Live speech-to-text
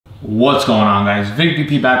What's going on, guys?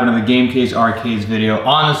 VP back with another Game Case Arcades video.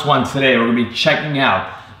 On this one today, we're gonna be checking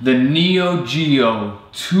out the Neo Geo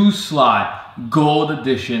 2-slot Gold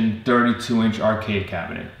Edition 32-inch arcade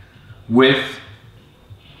cabinet with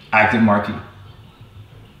active marquee.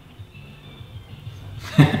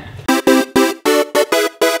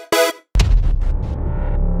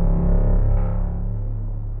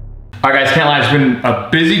 Alright guys, can't lie, it's been a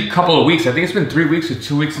busy couple of weeks. I think it's been 3 weeks or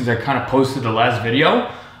 2 weeks since I kind of posted the last video.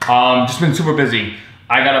 Just been super busy.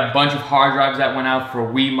 I got a bunch of hard drives that went out for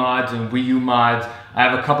Wii mods and Wii U mods. I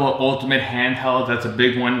have a couple of Ultimate handhelds. That's a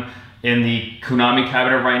big one in the Konami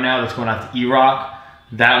cabinet right now. That's going out to E-Rock.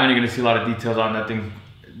 That one you're gonna see a lot of details on. That thing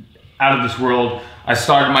out of this world. I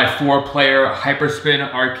started my 4-player Hyperspin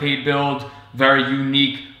arcade build. Very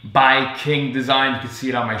unique by King design. You can see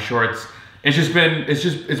it on my shorts. It's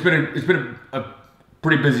been a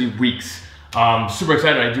pretty busy weeks. Super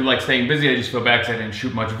excited. I do like staying busy. I just feel bad because I didn't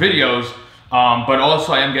shoot much videos. But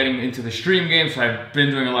also I am getting into the stream game, so I've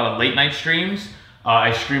been doing a lot of late night streams.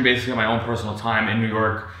 I stream basically on my own personal time in New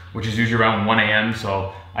York, which is usually around 1 a.m.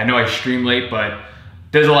 So I know I stream late, but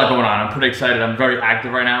there's a lot going on. I'm pretty excited. I'm very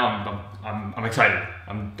active right now. I'm excited.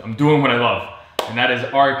 I'm doing what I love, and that is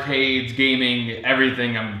arcades, gaming,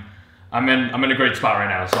 everything. I'm in a great spot right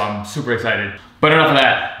now, so I'm super excited. But enough of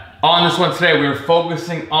that. On this one today, we're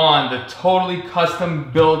focusing on the totally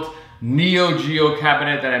custom built Neo Geo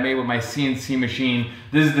cabinet that I made with my CNC machine.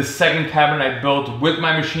 This is the second cabinet I built with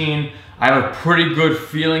my machine. I have a pretty good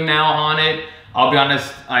feeling now on it. I'll be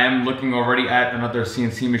honest, I am looking already at another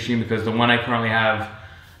CNC machine because the one I currently have,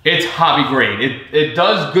 it's hobby grade. It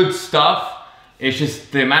does good stuff. It's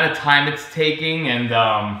just the amount of time it's taking, and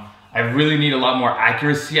I really need a lot more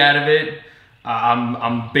accuracy out of it.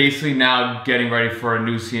 I'm basically now getting ready for a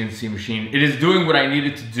new CNC machine. It is doing what I need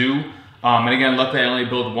it to do. And again, luckily I only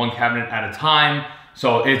build one cabinet at a time.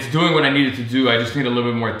 So it's doing what I needed to do. I just need a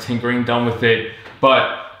little bit more tinkering done with it.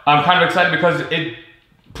 But I'm kind of excited because it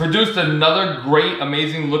produced another great,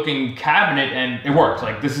 amazing looking cabinet, and it works.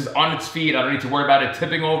 Like, this is on its feet. I don't need to worry about it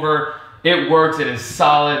tipping over. It works, it is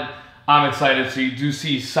solid. I'm excited. So you do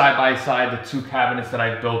see side by side the two cabinets that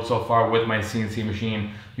I've built so far with my CNC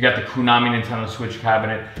machine. You got the Konami Nintendo Switch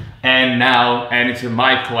cabinet, and now adding to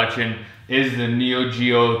my collection is the Neo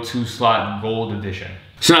Geo 2-slot Gold Edition.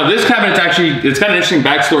 So now this cabinet, it's got an interesting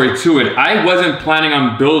backstory to it. I wasn't planning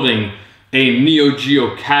on building a Neo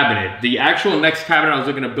Geo cabinet. The actual next cabinet I was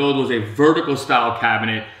looking to build was a vertical style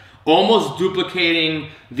cabinet, almost duplicating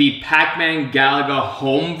the Pac-Man Galaga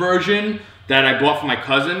home version that I bought for my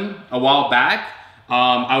cousin a while back.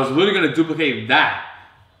 I was literally gonna duplicate that.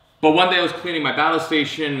 But one day I was cleaning my battle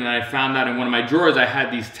station and I found out in one of my drawers I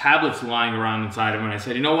had these tablets lying around inside of them, and I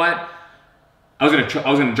said, you know what? I was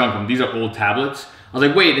gonna junk them. These are old tablets. I was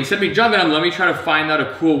like, wait, instead of me junking them, let me try to find out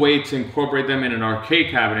a cool way to incorporate them in an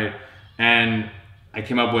arcade cabinet. And I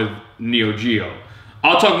came up with Neo Geo.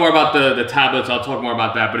 I'll talk more about the tablets, I'll talk more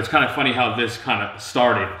about that, but it's kind of funny how this kind of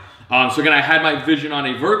started. So again, I had my vision on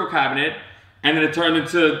a vertical cabinet, and then it turned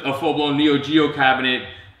into a full-blown Neo Geo cabinet.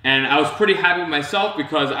 And I was pretty happy with myself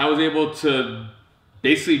because I was able to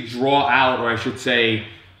basically draw out, or I should say,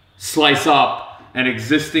 slice up an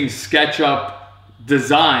existing SketchUp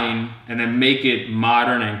design and then make it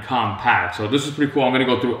modern and compact. So this is pretty cool. I'm gonna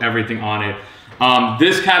go through everything on it.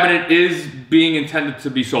 This cabinet is being intended to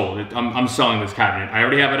be sold. I'm selling this cabinet. I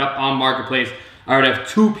already have it up on Marketplace. I already have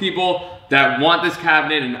 2 people that want this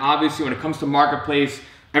cabinet, and obviously when it comes to Marketplace,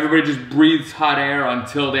 everybody just breathes hot air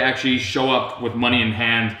until they actually show up with money in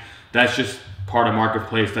hand. That's just part of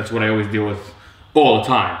Marketplace. That's what I always deal with all the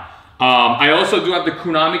time. I also do have the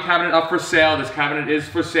Konami cabinet up for sale. This cabinet is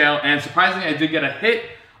for sale, and surprisingly, I did get a hit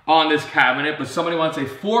on this cabinet, but somebody wants a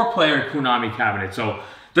 4-player Konami cabinet. So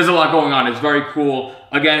there's a lot going on. It's very cool.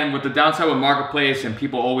 Again, with the downside with Marketplace and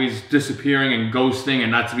people always disappearing and ghosting,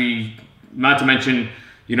 and not to mention,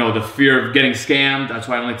 you know, the fear of getting scammed. That's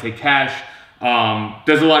why I only take cash.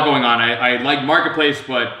 There's a lot going on. I like Marketplace,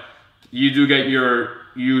 but you do get your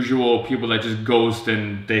usual people that just ghost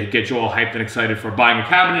and they get you all hyped and excited for buying a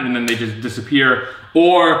cabinet and then they just disappear.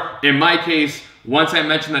 Or in my case, once I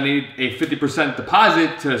mention I need a 50%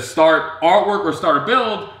 deposit to start artwork or start a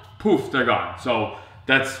build, poof, they're gone. So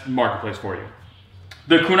that's Marketplace for you.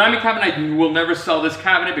 The Konami cabinet, I will never sell this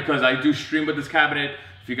cabinet because I do stream with this cabinet.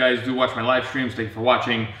 If you guys do watch my live streams, thank you for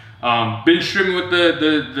watching. Been streaming with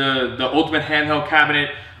the Ultimate handheld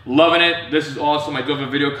cabinet. Loving it. This is awesome. I do have a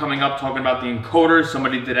video coming up talking about the encoders.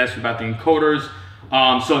 Somebody did ask me about the encoders.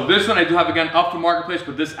 So this one I do have again up for Marketplace,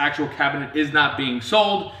 but this actual cabinet is not being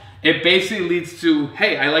sold. It basically leads to,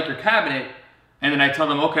 hey, I like your cabinet. And then I tell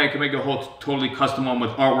them, okay, I can make a whole totally custom one with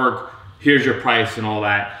artwork. here's your price and all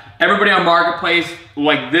that. Everybody on Marketplace,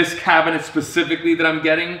 like this cabinet specifically that I'm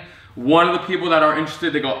getting, one of the people that are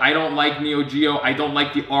interested, they go, I don't like Neo Geo, I don't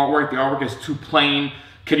like the artwork is too plain.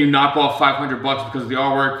 Can you knock off 500 bucks because of the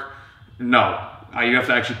artwork? No, you have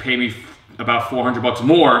to actually pay me about 400 bucks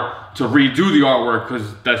more to redo the artwork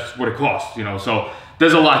because that's what it costs, you know? So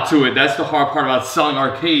there's a lot to it. That's the hard part about selling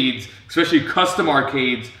arcades, especially custom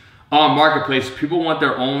arcades on Marketplace. People want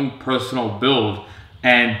their own personal build,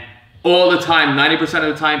 and all the time, 90%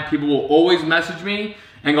 of the time, people will always message me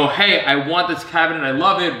and go, hey, I want this cabinet, I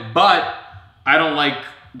love it, but I don't like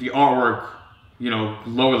the artwork, you know,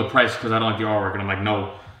 lower the price because I don't like the artwork. And I'm like,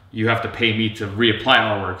 no, you have to pay me to reapply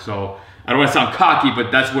artwork. So I don't want to sound cocky,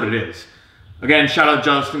 but that's what it is. Again, shout out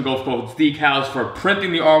Justin Ghost Boats Decals for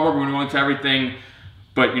printing the artwork. We're going to go into everything.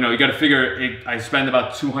 But, you know, you got to figure I spend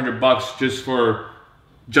about 200 bucks just for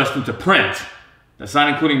Justin to print. That's not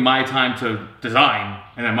including my time to design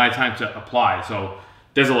and then my time to apply. So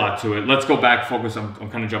there's a lot to it. Let's go back, focus on,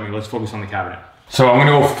 I'm kind of jumping, let's focus on the cabinet. So I'm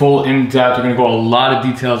gonna go full in depth. We're gonna go a lot of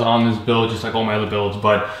details on this build, just like all my other builds,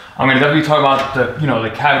 but I'm gonna definitely talk about the, you know,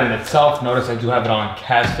 the cabinet itself. Notice I do have it on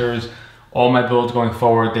casters. All my builds going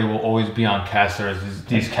forward, they will always be on casters.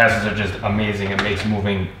 These casters are just amazing. It makes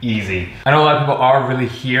moving easy. I know a lot of people are really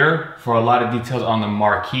here for a lot of details on the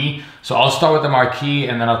Marquee. So I'll start with the Marquee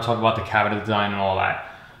and then I'll talk about the cabinet design and all that.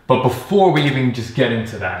 But before we even just get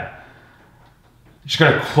into that, just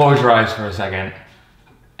gonna close your eyes for a second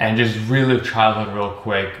and just relive childhood real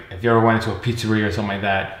quick. If you ever went into a pizzeria or something like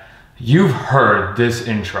that, you've heard this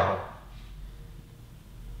intro.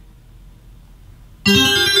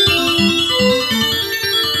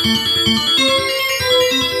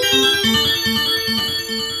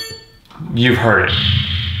 You've heard it.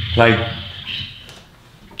 Like,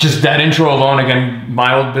 just that intro alone. Again,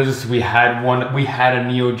 my old business, we had a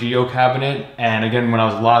Neo Geo cabinet, and again, when I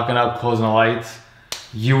was locking up, closing the lights,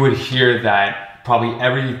 you would hear that probably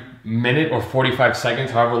every minute or 45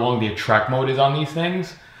 seconds, however long the attract mode is on these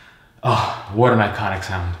things. Oh, what an iconic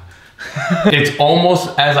sound. It's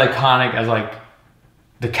almost as iconic as like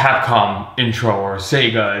the Capcom intro or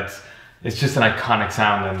Sega. It's just an iconic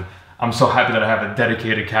sound, and I'm so happy that I have a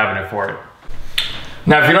dedicated cabinet for it.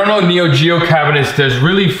 Now, if you don't know Neo Geo cabinets,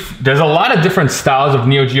 there's a lot of different styles of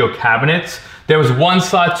Neo Geo cabinets. There was 1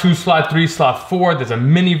 slot, 2 slot, 3 slot, 4. There's a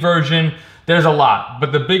mini version. There's a lot.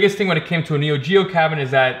 But the biggest thing when it came to a Neo Geo cabinet is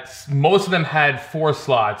that most of them had 4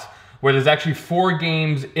 slots, where there's actually 4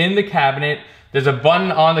 games in the cabinet. There's a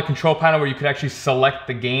button on the control panel where you could actually select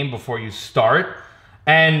the game before you start.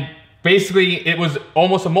 And basically, it was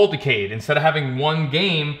almost a multicade. Instead of having 1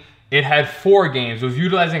 game, it had 4 games. It was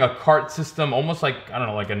utilizing a cart system, almost like, I don't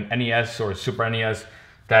know, like an NES or a Super NES,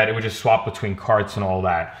 that it would just swap between carts and all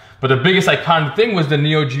that. But the biggest iconic thing was the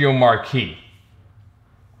Neo Geo Marquee.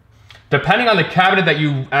 Depending on the cabinet that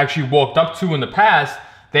you actually walked up to in the past,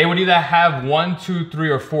 they would either have 1, 2, 3,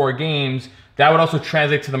 or 4 games. That would also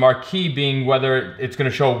translate to the Marquee being whether it's gonna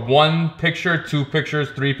show 1 picture, 2 pictures,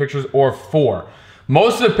 3 pictures, or 4.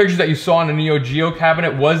 Most of the pictures that you saw in the Neo Geo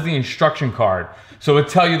cabinet was the instruction card. So it would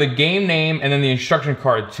tell you the game name and then the instruction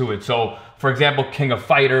card to it. So for example, King of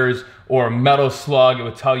Fighters or Metal Slug, it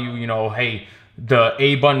would tell you, you know, hey, the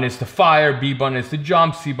A button is to fire, B button is to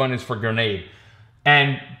jump, C button is for grenade.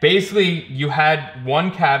 And basically you had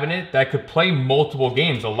 1 cabinet that could play multiple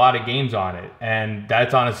games, a lot of games on it. And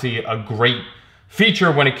that's honestly a great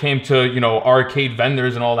feature when it came to, you know, arcade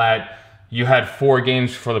vendors and all that. You had 4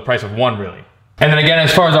 games for the price of 1, really. And then again,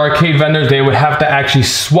 as far as arcade vendors, they would have to actually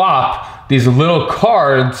swap these little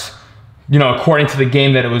cards, you know, according to the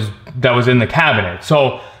game that was in the cabinet.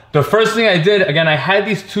 So the first thing I did, again, I had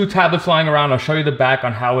these 2 tablets lying around. I'll show you the back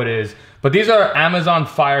on how it is. But these are Amazon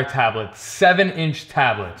Fire tablets, 7-inch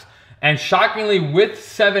tablets. And shockingly, with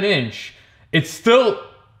 7-inch, it's still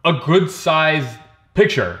a good size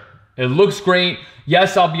picture. It looks great.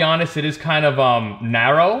 Yes, I'll be honest, it is kind of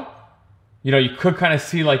narrow. You know, you could kind of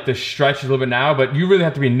see like the stretch is a little bit narrow, but you really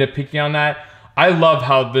have to be nitpicky on that. I love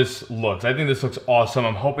how this looks. I think this looks awesome.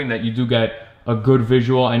 I'm hoping that you do get a good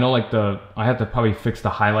visual. I know like I have to probably fix the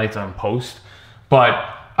highlights on post, but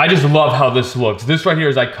I just love how this looks. This right here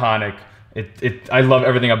is iconic. I love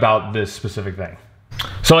everything about this specific thing.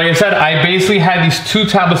 So like I said, I basically had these 2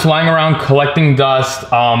 tablets lying around collecting dust.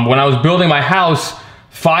 When I was building my house,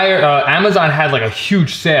 Amazon had like a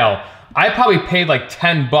huge sale. I probably paid like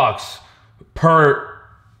 10 bucks per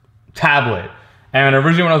tablet. And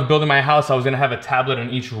originally when I was building my house, I was gonna have a tablet in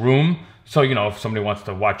each room. So, you know, if somebody wants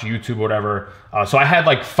to watch YouTube or whatever. So I had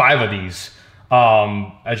like 5 of these.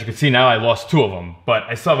 As you can see now, I lost 2 of them, but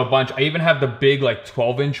I still have a bunch. I even have the big like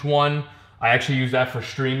 12-inch one. I actually use that for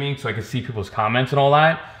streaming so I can see people's comments and all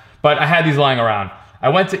that. But I had these lying around. I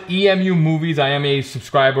went to EMU Movies. I am a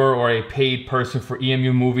subscriber or a paid person for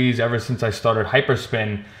EMU Movies ever since I started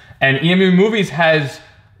Hyperspin. And EMU Movies has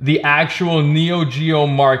the actual Neo Geo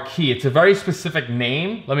Marquee. It's a very specific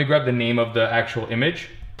name. Let me grab the name of the actual image.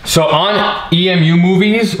 So on EMU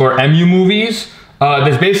Movies or MU Movies,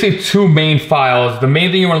 there's basically two main files. The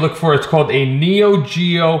main thing you want to look for, it's called a Neo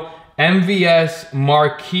Geo MVS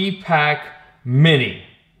Marquee Pack Mini.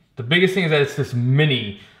 The biggest thing is that it's this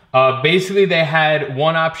mini. Basically, they had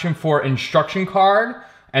one option for instruction card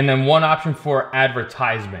and then one option for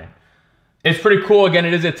advertisement. It's pretty cool. Again,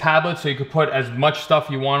 it is a tablet, so you could put as much stuff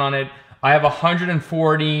you want on it. I have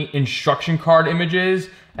 140 instruction card images,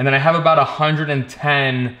 and then I have about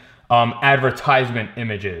 110 advertisement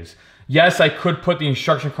images. Yes, I could put the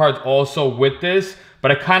instruction cards also with this,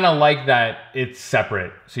 but I kind of like that it's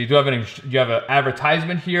separate. So you do have an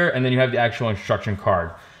advertisement here, and then you have the actual instruction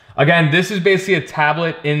card. Again, this is basically a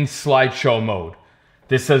tablet in slideshow mode.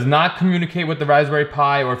 This does not communicate with the Raspberry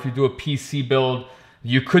Pi, or if you do a PC build,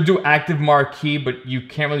 you could do active Marquee, but you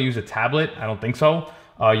can't really use a tablet. I don't think so.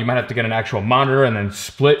 You might have to get an actual monitor and then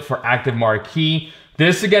split for active Marquee.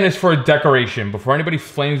 This again is for decoration. Before anybody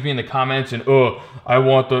flames me in the comments and, oh, I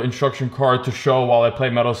want the instruction card to show while I play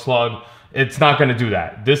Metal Slug, it's not gonna do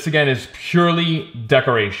that. This again is purely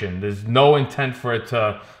decoration. There's no intent for it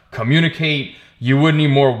to communicate. You would need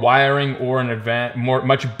more wiring or an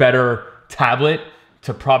much better tablet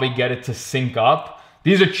to probably get it to sync up.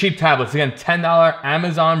 These are cheap tablets. Again, $10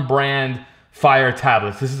 Amazon brand Fire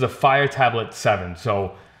tablets. This is a Fire Tablet 7,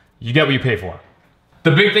 so you get what you pay for.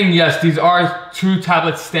 The big thing, yes, these are two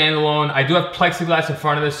tablets standalone. I do have plexiglass in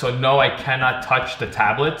front of this, so no, I cannot touch the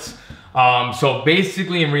tablets. So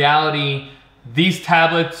basically, in reality, these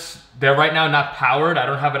tablets, they're right now not powered. I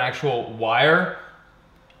don't have an actual wire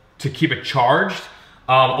to keep it charged,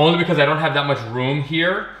 only because I don't have that much room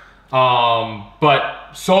here. But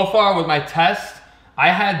so far with my test, I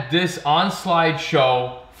had this on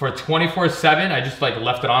slideshow for 24/7. I just like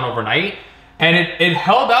left it on overnight, and it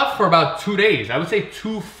held up for about 2 days. I would say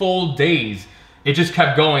 2 full days. It just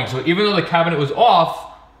kept going. So even though the cabinet was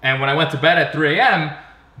off, and when I went to bed at 3 a.m.,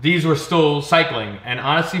 these were still cycling. And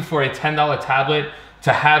honestly, for a $10 tablet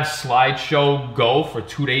to have slideshow go for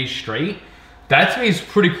 2 days straight, that to me is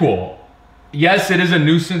pretty cool. Yes, it is a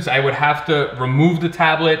nuisance. I would have to remove the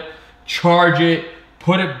tablet, charge it,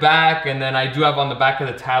 put it back, and then I do have on the back of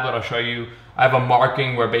the tablet, I'll show you, I have a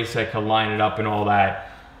marking where basically I can line it up and all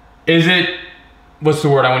that. Is it, what's the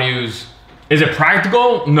word I want to use? Is it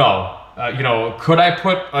practical? No. You know, could I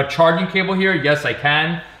put a charging cable here? Yes, I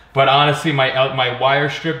can. But honestly, my wire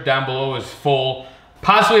strip down below is full.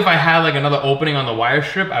 Possibly if I had like another opening on the wire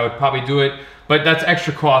strip, I would probably do it. But that's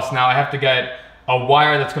extra cost. Now I have to get a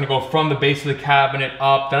wire that's gonna go from the base of the cabinet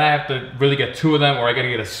up. Then I have to really get 2 of them, or I gotta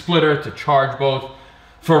get a splitter to charge both.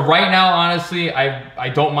 For right now, honestly, I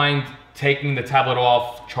don't mind taking the tablet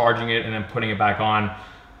off, charging it, and then putting it back on.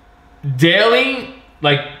 Daily,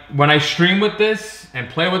 like when I stream with this and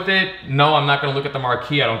play with it, no, I'm not gonna look at the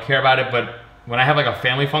Marquee, I don't care about it, but when I have like a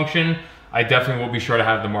family function, I definitely will be sure to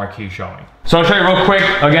have the Marquee showing. So I'll show you real quick,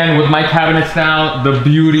 again, with my cabinets now, the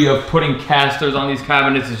beauty of putting casters on these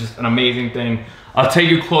cabinets is just an amazing thing. I'll take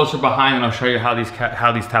you closer behind and I'll show you how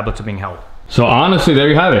these tablets are being held. So honestly, there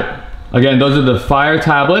you have it. Again, those are the Fire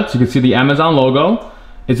tablets. You can see the Amazon logo.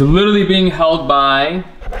 It's literally being held by,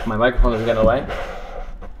 my microphone is getting away.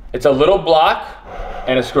 It's a little block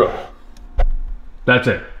and a screw. That's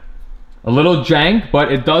it. A little jank,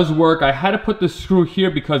 but it does work. I had to put the screw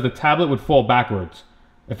here because the tablet would fall backwards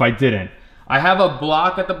if I didn't. I have a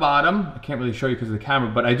block at the bottom. I can't really show you because of the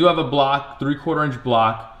camera, but I do have a block, 3/4 inch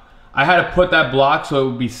block. I had to put that block so it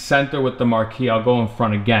would be center with the Marquee. I'll go in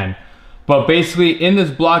front again. But basically in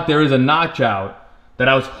this block, there is a notch out that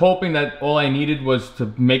I was hoping that all I needed was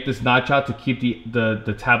to make this notch out to keep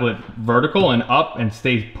the tablet vertical and up and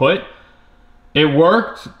stay put. It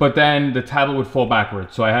worked, but then the tablet would fall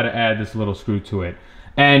backwards, so I had to add this little screw to it.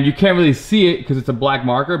 And you can't really see it because it's a black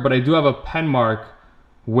marker, but I do have a pen mark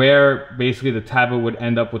where basically the tablet would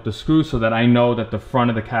end up with the screw so that I know that the front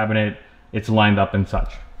of the cabinet, it's lined up and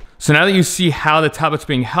such. So now that you see how the tablet's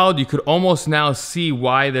being held, you could almost now see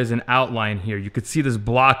why there's an outline here. You could see this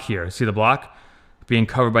block here. See the block being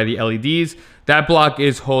covered by the LEDs? That block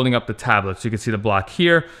is holding up the tablet. So you can see the block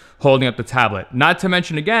here holding up the tablet. Not to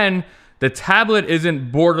mention again, the tablet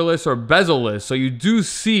isn't borderless or bezel-less, so you do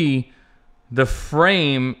see the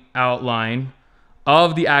frame outline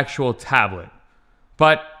of the actual tablet.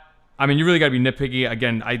 But, I mean, you really gotta be nitpicky.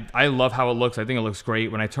 Again, I love how it looks. I think it looks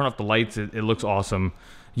great. When I turn off the lights, it looks awesome.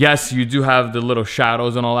 Yes, you do have the little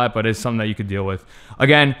shadows and all that, but it's something that you could deal with.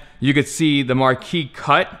 Again, you could see the Marquee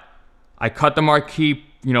cut I cut the Marquee,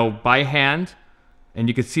 you know, by hand, and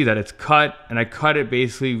you can see that it's cut, and I cut it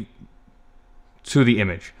basically to the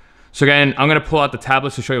image. So again, I'm gonna pull out the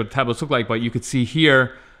tablets to show you what the tablets look like, but you can see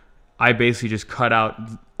here, I basically just cut out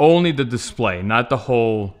only the display, not the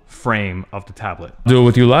whole frame of the tablet. Do it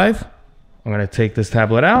with you live. I'm gonna take this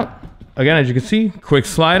tablet out. Again, as you can see, quick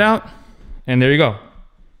slide out, and there you go.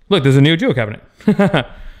 Look, there's a Neo Geo cabinet.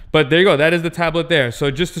 But there you go, that is the tablet there.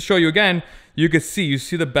 So just to show you again, you see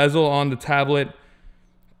the bezel on the tablet,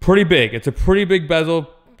 pretty big. It's a pretty big bezel,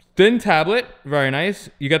 thin tablet, very nice.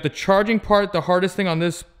 You got the charging part, the hardest thing on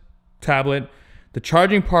this tablet. The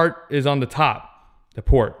charging part is on the top, the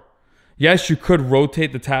port. Yes, you could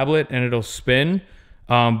rotate the tablet and it'll spin,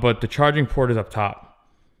 but the charging port is up top.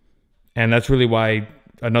 And that's really why,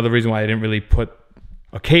 another reason why I didn't really put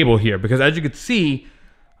a cable here, because as you can see,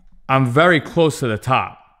 I'm very close to the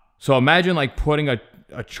top. So imagine like putting a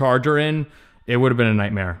charger in, it would have been a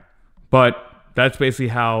nightmare. But that's basically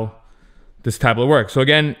how this tablet works. So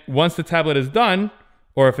again, once the tablet is done,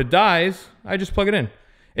 or if it dies, I just plug it in.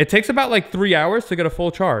 It takes about like 3 hours to get a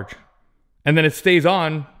full charge. And then it stays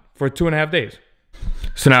on for 2.5 days.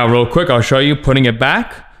 So now real quick, I'll show you putting it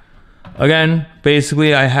back. Again,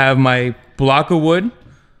 basically I have my block of wood.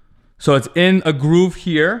 So it's in a groove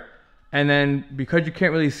here. And then because you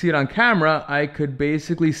can't really see it on camera, I could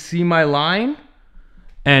basically see my line.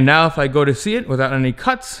 And now if I go to see it without any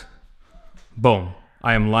cuts, boom,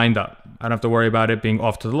 I am lined up. I don't have to worry about it being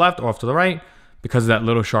off to the left or off to the right because of that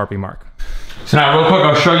little Sharpie mark. So now real quick,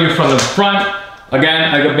 I'll show you from the front.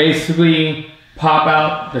 Again, I could basically pop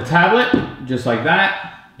out the tablet just like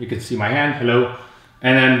that. You can see my hand, hello.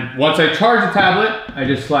 And then once I charge the tablet, I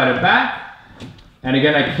just slide it back. And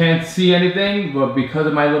again, I can't see anything, but because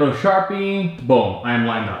of my little Sharpie, boom, I am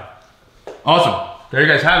lined up. Awesome, there you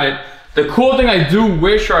guys have it. The cool thing I do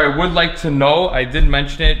wish, or I would like to know, I did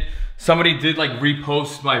mention it, somebody did like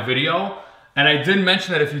repost my video, and I did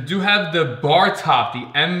mention that if you do have the bar top, the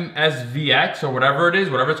MSVX or whatever it is,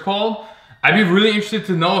 whatever it's called, I'd be really interested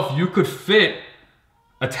to know if you could fit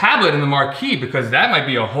a tablet in the Marquee, because that might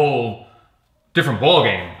be a whole different ball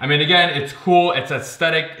game. I mean, again, it's cool, it's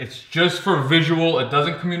aesthetic, it's just for visual, it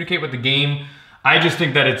doesn't communicate with the game. I just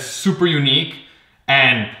think that it's super unique,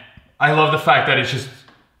 and I love the fact that it's just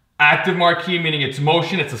active Marquee, meaning it's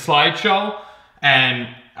motion, it's a slideshow, and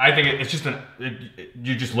I think it's just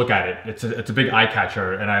you just look at it. It's a big eye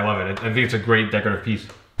catcher, and I love it. I think it's a great decorative piece.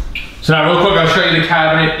 So now real quick, I'll show you the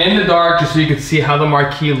cabinet in the dark just so you can see how the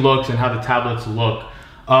Marquee looks and how the tablets look.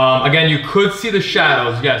 Again, you could see the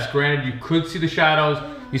shadows. Yes, granted, you could see the shadows.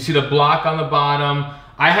 You see the block on the bottom.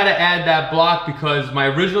 I had to add that block because my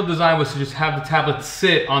original design was to just have the tablet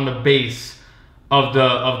sit on the base of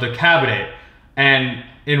the cabinet. And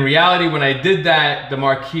in reality, when I did that, the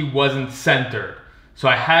Marquee wasn't centered. So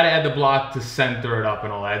I had to add the block to center it up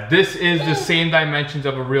and all that. This is the same dimensions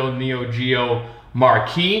of a real Neo Geo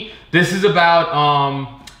Marquee. This is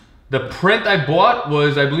about, the print I bought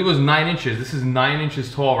was, I believe it was 9 inches. This is 9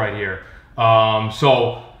 inches tall right here.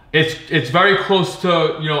 So it's very close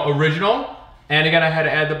to, you know, original. And again, I had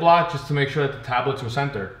to add the block just to make sure that the tablets were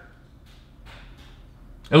centered.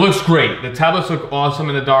 It looks great. The tablets look awesome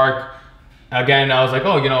in the dark. Again, I was like,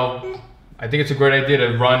 oh, you know, I think it's a great idea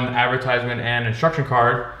to run advertisement and instruction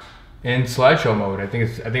card in slideshow mode. I think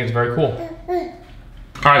it's very cool.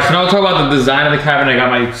 All right, so now we'll talk about the design of the cabinet. I got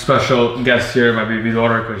my special guest here, my baby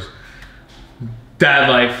daughter, because dad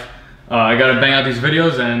life. I gotta bang out these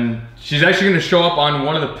videos, and she's actually gonna show up on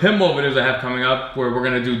one of the pinball videos I have coming up, where we're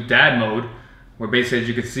gonna do dad mode, where basically, as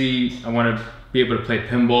you can see, I wanna be able to play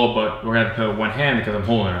pinball, but we're gonna have to play with one hand because I'm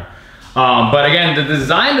holding her. But again, the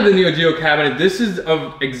design of the Neo Geo cabinet, this is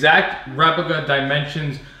of exact replica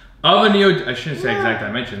dimensions of a Neo, I shouldn't say exact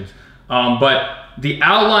dimensions, but the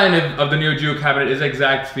outline of the Neo Geo cabinet is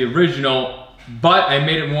exact to the original, but I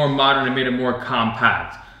made it more modern, I made it more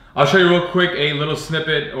compact. I'll show you real quick a little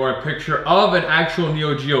snippet or a picture of an actual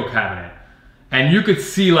Neo Geo cabinet. And you could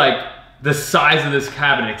see like the size of this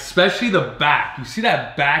cabinet, especially the back. You see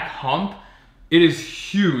that back hump? It is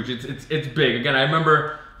huge, it's big. Again, I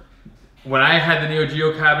remember when I had the Neo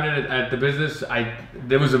Geo cabinet at the business,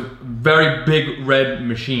 there was a very big red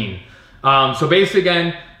machine. So basically,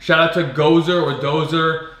 again, shout out to Gozer or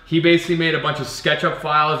Dozer. He basically made a bunch of SketchUp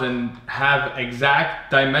files and have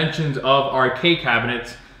exact dimensions of arcade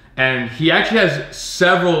cabinets. And he actually has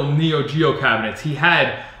several Neo Geo cabinets. He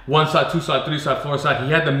had 1 slot, 2 slot, 3 slot, 4 slot.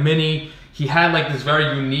 He had the mini. He had like this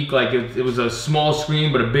very unique, like it was a small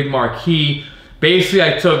screen but a big Marquee. Basically,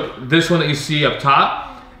 I took this one that you see up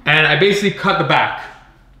top and I basically cut the back.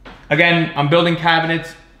 Again, I'm building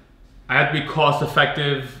cabinets. I have to be cost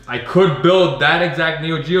effective. I could build that exact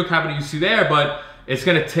Neo Geo cabinet you see there, but it's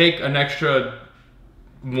gonna take an extra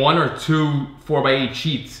 1 or 2 4x8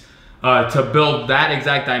 sheets to build that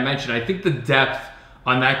exact dimension. I think the depth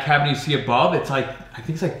on that cabinet you see above, it's like, I think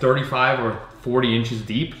it's like 35 or 40 inches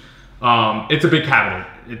deep. It's a big cabinet.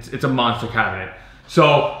 It's a monster cabinet.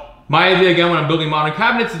 So my idea again when I'm building modern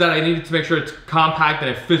cabinets is that I needed to make sure it's compact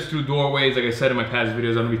and it fits through doorways. Like I said in my past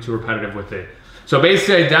videos, I don't want to be too repetitive with it. So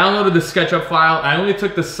basically I downloaded the SketchUp file. I only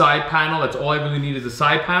took the side panel. That's all I really need is the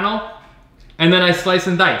side panel. And then I slice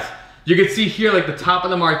and dice. You can see here, like the top of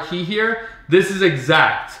the marquee here, this is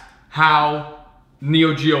exact how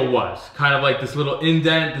Neo Geo was. Kind of like this little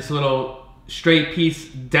indent, this little straight piece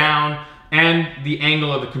down, and the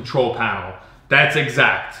angle of the control panel. That's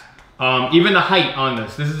exact. Even the height on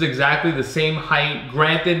this is exactly the same height.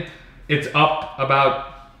 Granted, it's up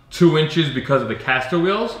about 2 inches because of the caster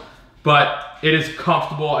wheels, but it is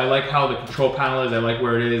comfortable. I like how the control panel is. I like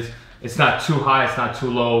where it is. It's not too high, it's not too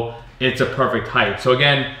low. It's a perfect height. So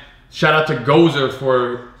again, shout out to Gozer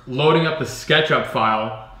for loading up the SketchUp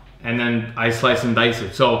file, and then I slice and dice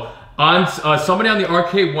it. So on somebody on the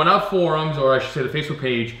Arcade 1Up forums, or I should say the Facebook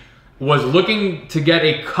page, was looking to get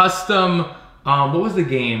a custom, what was the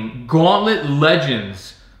game? Gauntlet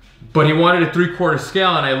Legends. But he wanted a 3/4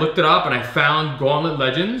 scale, and I looked it up and I found Gauntlet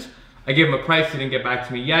Legends. I gave him a price, he didn't get back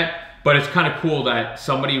to me yet, but it's kind of cool that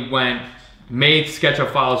somebody made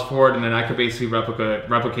SketchUp files for it, and then I could basically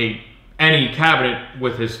replicate any cabinet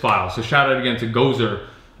with his file. So shout out again to Gozer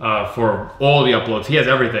for all the uploads. He has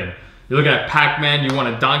everything. You're looking at Pac-Man, you want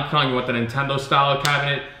a Donkey Kong, you want the Nintendo style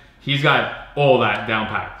cabinet, he's got all that down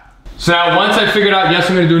packed. So now once I figured out, yes,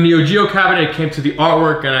 I'm gonna do a Neo Geo cabinet, it came to the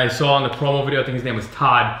artwork, and I saw on the promo video, I think his name was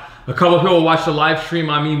Todd, a couple of people watched the live stream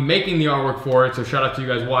on me making the artwork for it, so shout out to you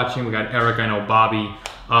guys watching. We got Eric, I know Bobby,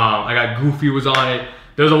 I got Goofy was on it.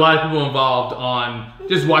 There was a lot of people involved on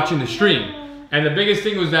just watching the stream. And the biggest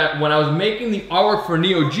thing was that when I was making the artwork for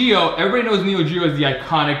Neo Geo, everybody knows Neo Geo is the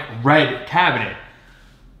iconic red cabinet.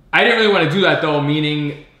 I didn't really want to do that though,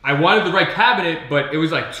 meaning I wanted the red cabinet, but it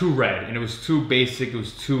was like too red and it was too basic. It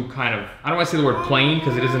was too kind of, I don't want to say the word plain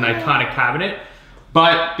because it is an iconic cabinet,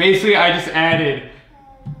 but basically I just added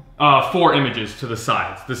 4 images to the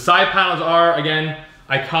sides. The side panels are, again,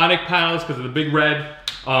 iconic panels because of the big red,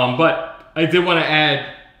 but I did want to add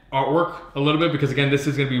artwork a little bit because again, this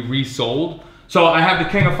is going to be resold. So I have the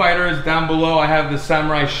King of Fighters down below, I have the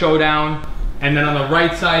Samurai Showdown, and then on the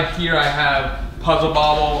right side here I have Puzzle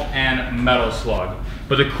Bobble and Metal Slug.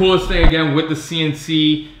 But the coolest thing again with the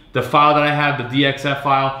CNC, the file that I have, the DXF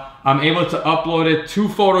file, I'm able to upload it to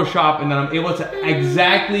Photoshop, and then I'm able to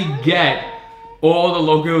exactly get all the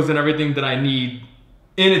logos and everything that I need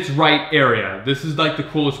in its right area. This is like the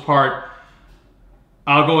coolest part.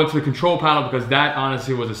 I'll go into the control panel because that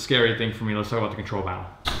honestly was a scary thing for me. Let's talk about the control panel.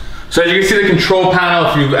 So as you can see, the control panel,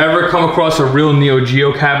 if you've ever come across a real Neo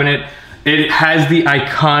Geo cabinet, it has the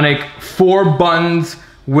iconic 4 buttons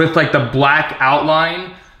with like the black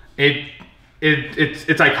outline. It's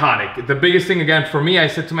iconic. The biggest thing again for me, I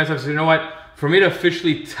said to myself, you know what? For me to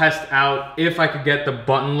officially test out if I could get the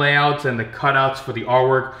button layouts and the cutouts for the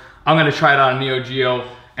artwork, I'm gonna try it on Neo Geo.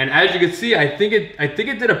 And as you can see, I think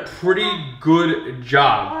it did a pretty good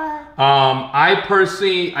job. I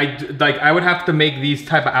personally, I would have to make these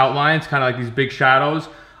type of outlines, kind of like these big shadows.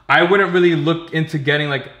 I wouldn't really look into getting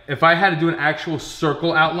like, if I had to do an actual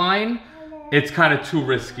circle outline, it's kind of too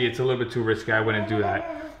risky. It's a little bit too risky. I wouldn't do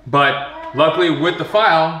that. But luckily with the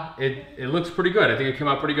file, it looks pretty good. I think it came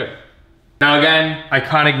out pretty good. Now again,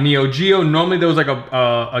 iconic Neo Geo. Normally there was like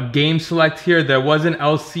a game select here. There was an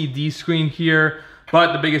LCD screen here.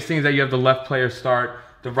 But the biggest thing is that you have the left player start,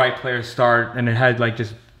 the right player start, and it had like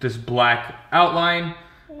just this black outline.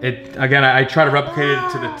 Again, I try to replicate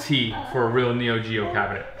it to the T for a real Neo Geo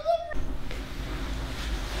cabinet.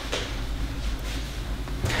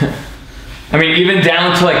 I mean, even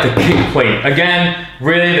down to like the kick plate. Again,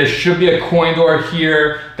 really there should be a coin door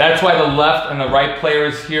here. That's why the left and the right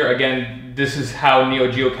players here, again, this is how Neo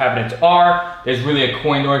Geo cabinets are. There's really a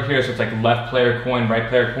coin door here, so it's like left player coin, right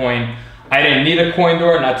player coin. I didn't need a coin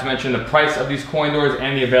door, not to mention the price of these coin doors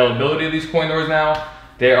and the availability of these coin doors now.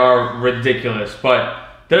 They are ridiculous, but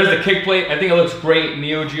there's the kick plate. I think it looks great.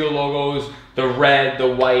 Neo Geo logos, the red, the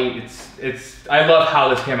white. I love how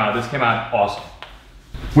this came out. This came out awesome.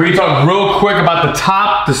 We're gonna talk real quick about the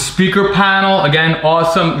top, the speaker panel. Again,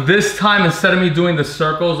 awesome. This time, instead of me doing the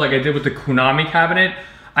circles like I did with the Konami cabinet,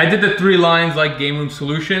 I did the 3 lines like Game Room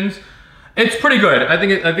Solutions. It's pretty good. I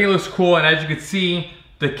think it looks cool, and as you can see,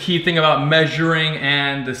 the key thing about measuring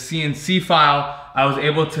and the CNC file, I was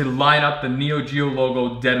able to line up the Neo Geo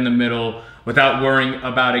logo dead in the middle without worrying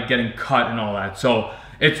about it getting cut and all that. So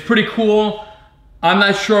it's pretty cool. I'm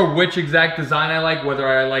not sure which exact design I like, whether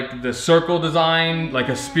I like the circle design, like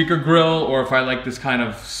a speaker grill, or if I like this kind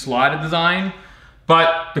of slotted design.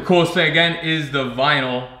 But the coolest thing again is the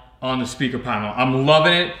vinyl on the speaker panel. I'm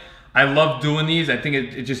loving it. I love doing these. I think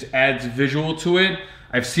it just adds visual to it.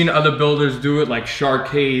 I've seen other builders do it, like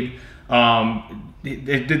Sharkade.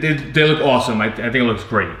 They look awesome. I think it looks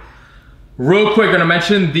great. Real quick, gonna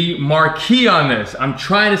mention the Marquee on this. I'm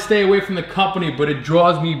trying to stay away from the company, but it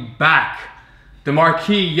draws me back. The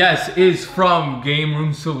Marquee, yes, is from Game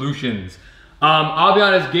Room Solutions. I'll be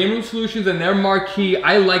honest, Game Room Solutions and their Marquee,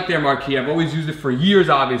 I like their Marquee. I've always used it for years,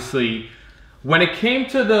 obviously. When it came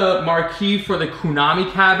to the Marquee for the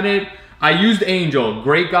Konami cabinet, I used Angel.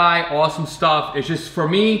 Great guy, awesome stuff. It's just, for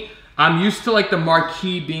me, I'm used to like the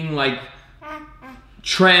Marquee being like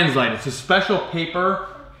translate. It's a special paper.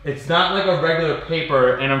 It's not like a regular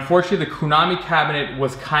paper, and unfortunately the Konami cabinet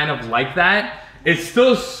was kind of like that. It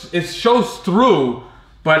shows through,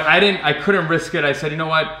 but I couldn't risk it. I said, you know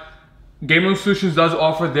what? Game Room Solutions does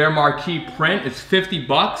offer their Marquee print. It's 50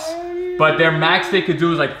 bucks, but their max they could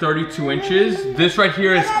do is like 32 inches. This right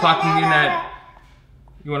here is clocking in at,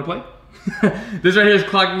 you wanna play? This right here is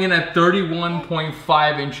clocking in at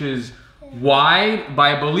 31.5 inches wide, but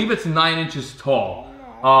I believe it's 9 inches tall.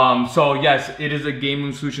 So yes, it is a Game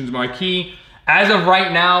Room Solutions Marquee. As of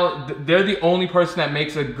right now, they're the only person that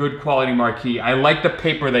makes a good quality Marquee. I like the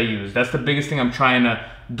paper they use. That's the biggest thing I'm trying to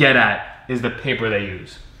get at, is the paper they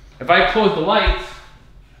use. If I close the lights,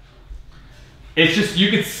 it's just,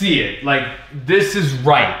 you can see it. Like, this is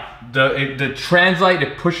right. The translate,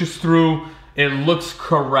 it pushes through, it looks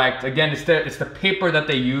correct. Again, it's the paper that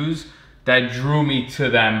they use that drew me to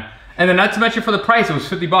them. And then not to mention for the price, it was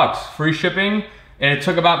 50 bucks, free shipping, and it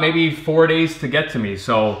took about maybe 4 days to get to me,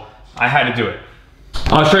 so I had to do it.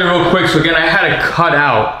 I'll show you real quick. So again, I cut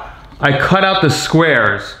out the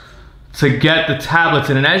squares to get the tablets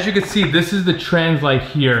in, and as you can see, this is the translate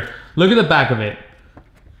here. Look at the back of it.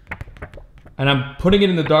 And I'm putting it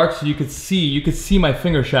in the dark so you could see my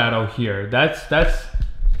finger shadow here. That's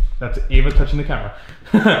Ava touching the camera.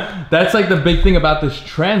 That's like the big thing about this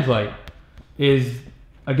translate is,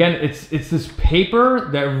 again, it's this paper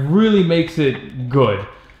that really makes it good.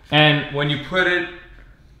 And when you put it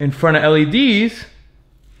in front of LEDs,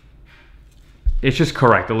 it's just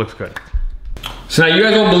correct, it looks good. So now you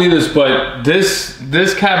guys won't believe this, but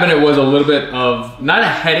this cabinet was a little bit of, not a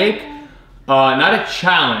headache, not a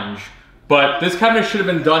challenge, but this cabinet should have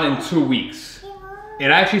been done in 2 weeks.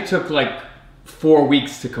 It actually took like 4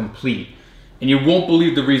 weeks to complete, and you won't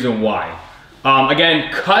believe the reason why.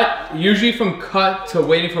 Again, usually from cut to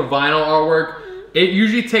waiting for vinyl artwork, it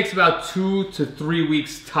usually takes about 2 to 3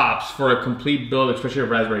 weeks tops for a complete build, especially a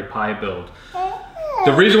Raspberry Pi build.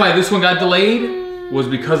 The reason why this one got delayed was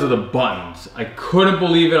because of the buttons. I couldn't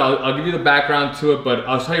believe it. I'll give you the background to it, but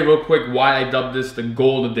I'll tell you real quick why I dubbed this the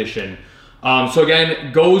Gold Edition. So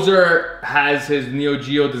again, Gozer has his Neo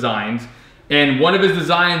Geo designs, and one of his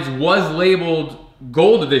designs was labeled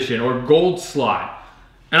Gold Edition or Gold Slot.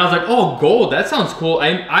 And I was like, oh, gold, that sounds cool.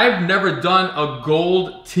 I've never done a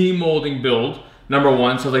gold T-molding build, number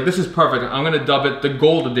one. So I was like, this is perfect. I'm gonna dub it the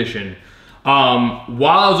Gold Edition. While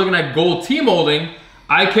I was looking at gold T-molding,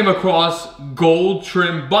 I came across gold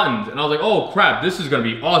trim buttons. And I was like, oh crap, this is gonna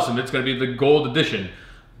be awesome. It's gonna be the Gold Edition.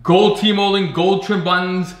 Gold T-molding, gold trim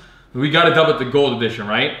buttons. We gotta dub it the Gold Edition,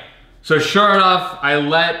 right? So sure enough, I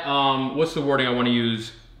let, what's the wording I wanna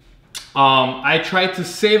use? I tried to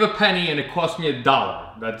save a penny and it cost me $1.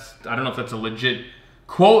 I don't know if that's a legit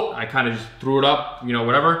quote. I kind of just threw it up, you know,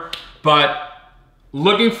 whatever. But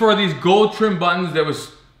looking for these gold trim buttons, there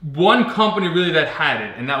was one company really that had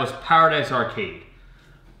it, and that was Paradise Arcade.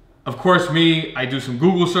 Of course, I do some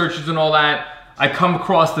Google searches and all that. I come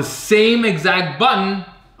across the same exact button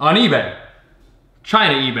on eBay,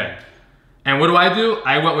 China eBay. And what do?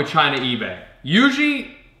 I went with China eBay.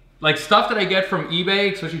 Usually, like stuff that I get from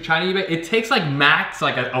eBay, especially China eBay, it takes like max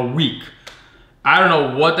like a week. I don't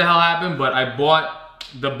know what the hell happened, but I bought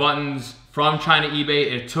the buttons from China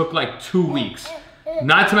eBay. It took like 2 weeks.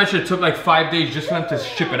 Not to mention it took like 5 days just for them to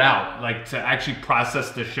ship it out, like to actually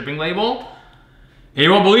process the shipping label. And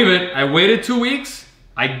you won't believe it, I waited 2 weeks.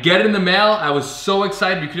 I get it in the mail. I was so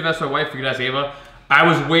excited. You could have asked my wife, you could ask Ava. I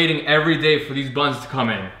was waiting every day for these buttons to come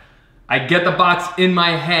in. I get the box in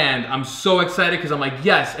my hand. I'm so excited because I'm like,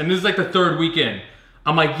 yes. And this is like the 3rd week in.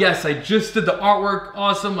 I'm like, yes, I just did the artwork.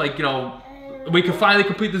 Awesome. Like, you know, we can finally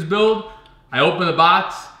complete this build. I open the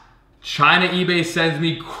box. China eBay sends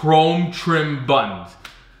me chrome trim buttons.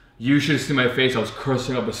 You should see my face. I was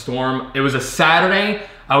cursing up a storm. It was a Saturday.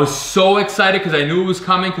 I was so excited because I knew it was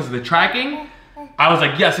coming because of the tracking. I was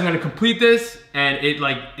like, yes, I'm gonna complete this. And it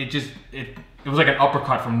was like an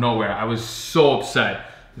uppercut from nowhere. I was so upset.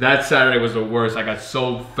 That Saturday was the worst. I got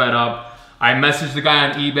so fed up. I messaged the guy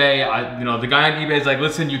on eBay. The guy on eBay is like,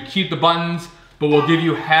 listen, you keep the buttons, but we'll give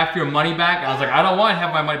you half your money back. And I was like, I don't want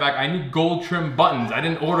half my money back. I need gold trim buttons. I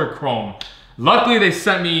didn't order chrome. Luckily, they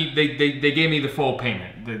sent me, they gave me the full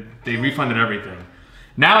payment. They refunded everything.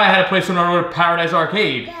 Now I had to place an order with Paradise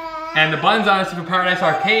Arcade. And the buttons, honestly, for Paradise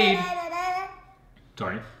Arcade,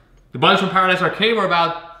 the buttons from Paradise Arcade were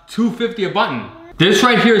about $2.50 a button. This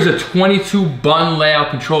right here is a 22 button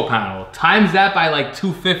layout control panel. Times that by like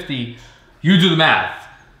 $2.50, you do the math.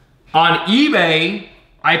 On eBay,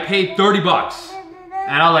 I paid 30 bucks.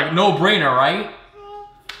 And I was like, no brainer, right?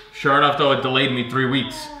 Sure enough though, it delayed me 3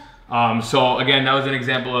 weeks. So again, that was an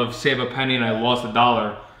example of save a penny and I lost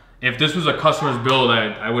 $1. If this was a customer's build,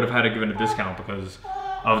 I would have had to give it a discount because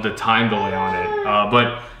of the time delay on it.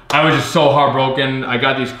 But I was just so heartbroken. I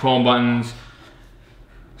got these chrome buttons.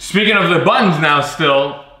 Speaking of the buttons now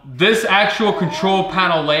still, this actual control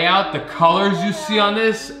panel layout, the colors you see on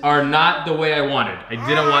this are not the way I wanted. I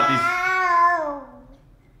didn't want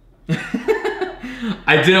these.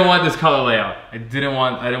 I didn't want this color layout. I didn't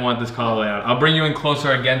want this color layout. I'll bring you in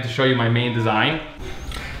closer again to show you my main design.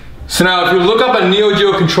 So now if you look up a Neo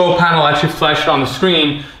Geo control panel, actually flashed on the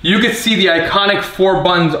screen, you can see the iconic 4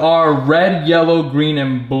 buttons are red, yellow, green,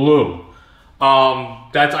 and blue.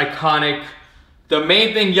 That's iconic. The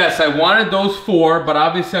main thing, yes, I wanted those 4, but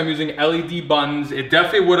obviously I'm using LED buttons. It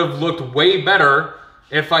definitely would have looked way better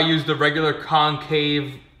if I used the regular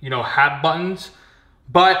concave, hat buttons.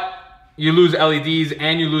 But you lose LEDs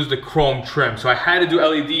and you lose the chrome trim. So I had to do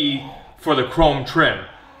LED for the chrome trim.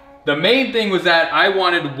 The main thing was that I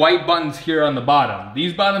wanted white buttons here on the bottom.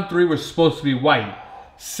 These bottom 3 were supposed to be white.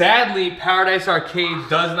 Sadly, Paradise Arcade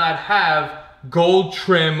does not have gold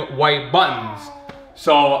trim white buttons.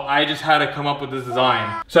 So I just had to come up with this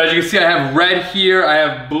design. So as you can see, I have red here, I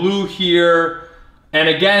have blue here. And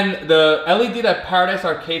again, the LED that Paradise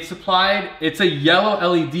Arcade supplied, it's a yellow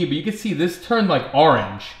LED, but you can see this turned like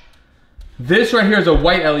orange. This right here is a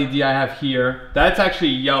white LED I have here. That's actually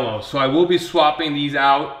yellow. So I will be swapping these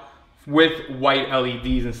out with white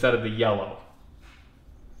LEDs instead of the yellow.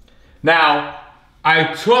 Now,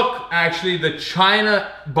 I took actually the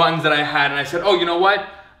China buttons that I had and I said, oh, you know what?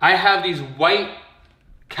 I have these white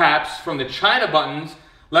caps from the China buttons.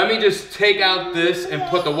 Let me just take out this and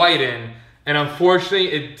put the white in. And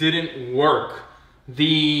unfortunately, it didn't work.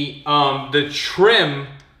 The trim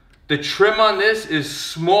on this is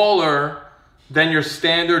smaller than your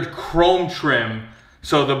standard chrome trim.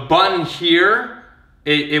 So the button here,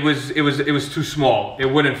 it was too small. It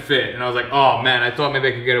wouldn't fit. And I was like, oh man, I thought maybe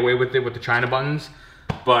I could get away with it with the China buttons,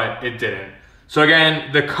 but it didn't. So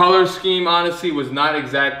again, the color scheme honestly was not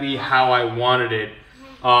exactly how I wanted it.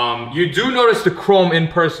 You do notice the chrome in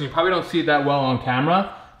person. You probably don't see it that well on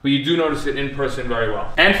camera, but you do notice it in person very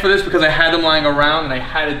well. And for this, because I had them lying around and I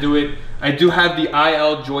had to do it, I do have the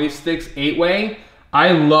IL joysticks 8-way.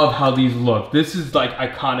 I love how these look. This is like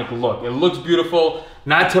iconic look. It looks beautiful.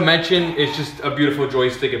 Not to mention, it's just a beautiful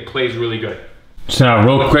joystick. It plays really good. So now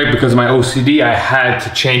real quick, because of my OCD, I had to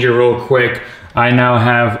change it real quick. I now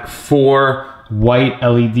have 4 white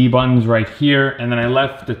LED buttons right here, and then I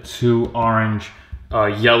left the 2 orange,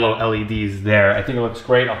 yellow LEDs there. I think it looks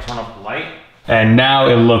great. I'll turn off the light. And now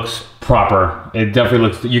it looks proper. It definitely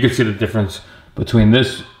looks, you can see the difference between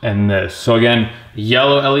this and this. So again,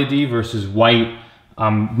 yellow LED versus white.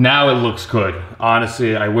 Now it looks good.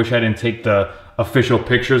 Honestly, I wish I didn't take the official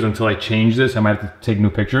pictures until I change this. I might have to take new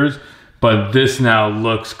pictures, but this now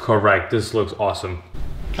looks correct. This looks awesome.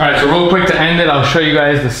 All right, so real quick to end it, I'll show you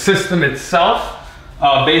guys the system itself.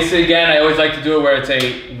 Basically, again, I always like to do it where it's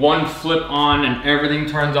a 1 flip on and everything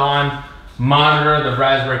turns on. Monitor, the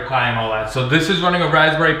Raspberry Pi and all that. So this is running a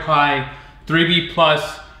Raspberry Pi 3B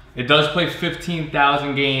Plus. It does play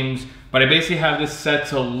 15,000 games, but I basically have this set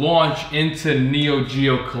to launch into Neo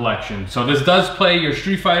Geo Collection. So this does play your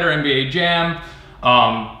Street Fighter, NBA Jam,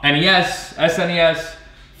 NES, SNES,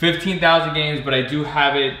 15,000 games, but I do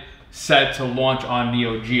have it set to launch on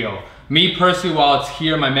Neo Geo. Me personally, while it's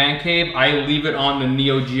here in my man cave, I leave it on the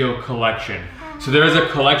Neo Geo Collection. So there is a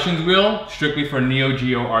collections wheel strictly for Neo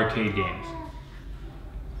Geo arcade games.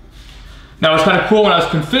 Now it's kind of cool, when I was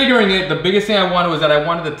configuring it, the biggest thing I wanted was that I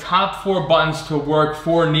wanted the top 4 buttons to work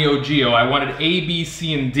for Neo Geo. I wanted A, B,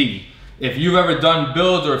 C, and D. If you've ever done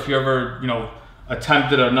builds or if you ever,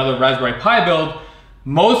 attempted another Raspberry Pi build,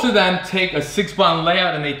 most of them take a 6-button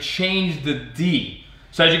layout and they change the D.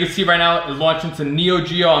 So as you can see right now, it launched into Neo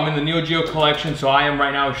Geo. I'm in the Neo Geo collection, so I am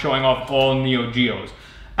right now showing off all Neo Geos.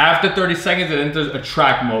 After 30 seconds, it enters a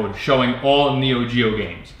track mode showing all Neo Geo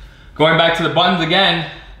games. Going back to the buttons again,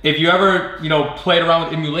 if you ever, played around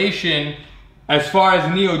with emulation, as far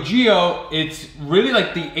as Neo Geo, it's really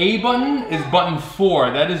like the A button is button 4.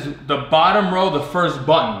 That is the bottom row, the first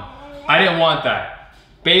button. I didn't want that.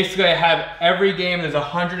 Basically, I have every game. There's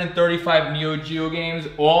 135 Neo Geo games.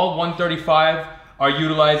 All 135 are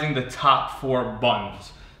utilizing the top 4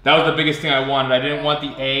 buttons. That was the biggest thing I wanted. I didn't want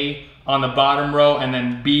the A on the bottom row and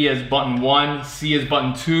then B as button 1, C as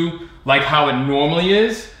button 2, like how it normally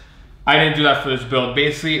is. I didn't do that for this build.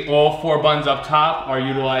 Basically, all 4 buttons up top are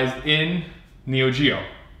utilized in Neo Geo.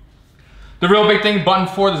 The real big thing, button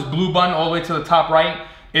 4, this blue button all the way to the top right,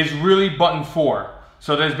 is really button 4.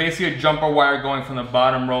 So there's basically a jumper wire going from the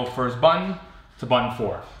bottom row first button to button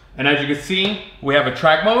 4. And as you can see, we have a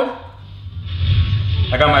track mode.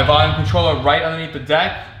 I got my volume controller right underneath the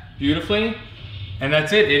deck, beautifully. And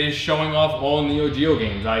that's it. It is showing off all Neo Geo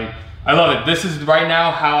games. I love it. This is right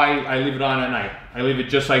now how I leave it on at night. I leave it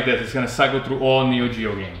just like this. It's gonna cycle through all Neo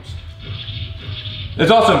Geo games.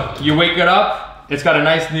 It's awesome. You wake it up, it's got a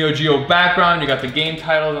nice Neo Geo background, you got the game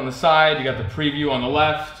titles on the side, you got the preview on the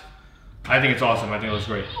left. I think it's awesome, I think it looks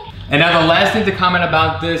great. And now the last thing to comment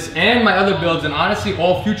about this and my other builds, and honestly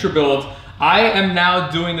all future builds, I am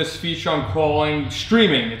now doing this feature I'm calling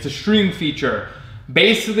streaming. It's a stream feature.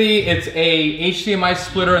 Basically, it's a HDMI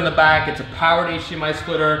splitter in the back, it's a powered HDMI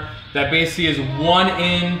splitter that basically is 1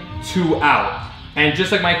 in, 2 out. And just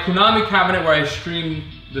like my Konami cabinet where I stream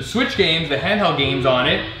the Switch games, the handheld games on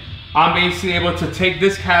it, I'm basically able to take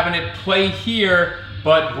this cabinet, play here,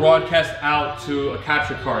 but broadcast out to a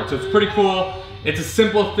capture card. So it's pretty cool. It's a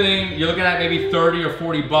simple thing. You're looking at maybe 30 or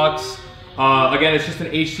 40 bucks. Again, it's just an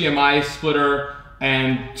HDMI splitter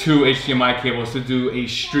and 2 HDMI cables to do a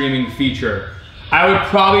streaming feature. I would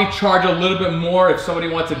probably charge a little bit more if somebody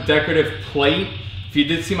wants a decorative plate. If you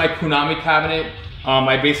did see my Konami cabinet,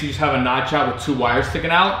 I basically just have a notch out with 2 wires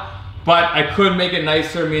sticking out. But I could make it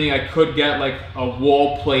nicer, meaning I could get like a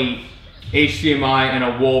wall plate HDMI and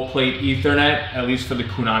a wall plate Ethernet, at least for the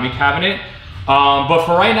Konami cabinet. But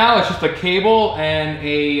for right now, it's just a cable and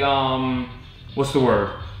a, what's the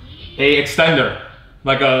word? A extender.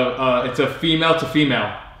 Like it's a female to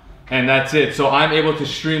female. And that's it. So I'm able to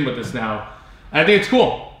stream with this now. And I think it's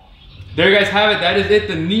cool. There you guys have it. That is it.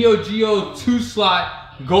 The Neo Geo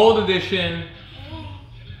 2-slot Gold Edition.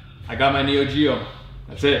 I got my Neo Geo.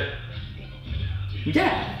 That's it.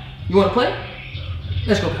 Yeah. You want to play?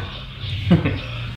 Let's go play.